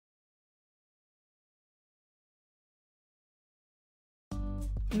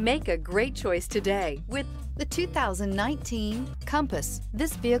Make a great choice today with the 2019 Compass.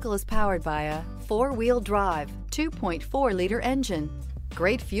 This vehicle is powered by a four-wheel drive, 2.4-liter engine.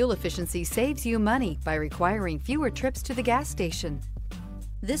 Great fuel efficiency saves you money by requiring fewer trips to the gas station.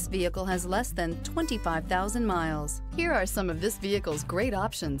 This vehicle has less than 25,000 miles. Here are some of this vehicle's great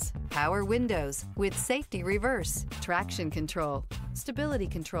options: power windows with safety reverse, traction control, stability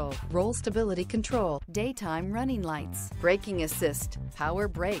control, roll stability control, daytime running lights, braking assist, power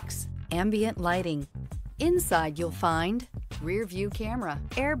brakes, ambient lighting. Inside you'll find rear view camera,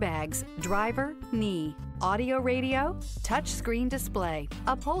 airbags, driver, knee, audio radio, touchscreen display,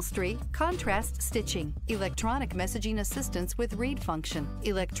 upholstery, contrast stitching, electronic messaging assistance with read function,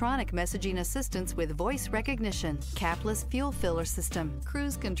 electronic messaging assistance with voice recognition, capless fuel filler system,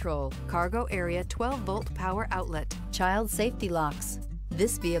 cruise control, cargo area 12-volt power outlet, child safety locks.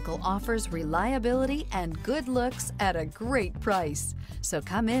 This vehicle offers reliability and good looks at a great price. So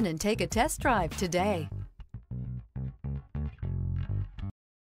come in and take a test drive today.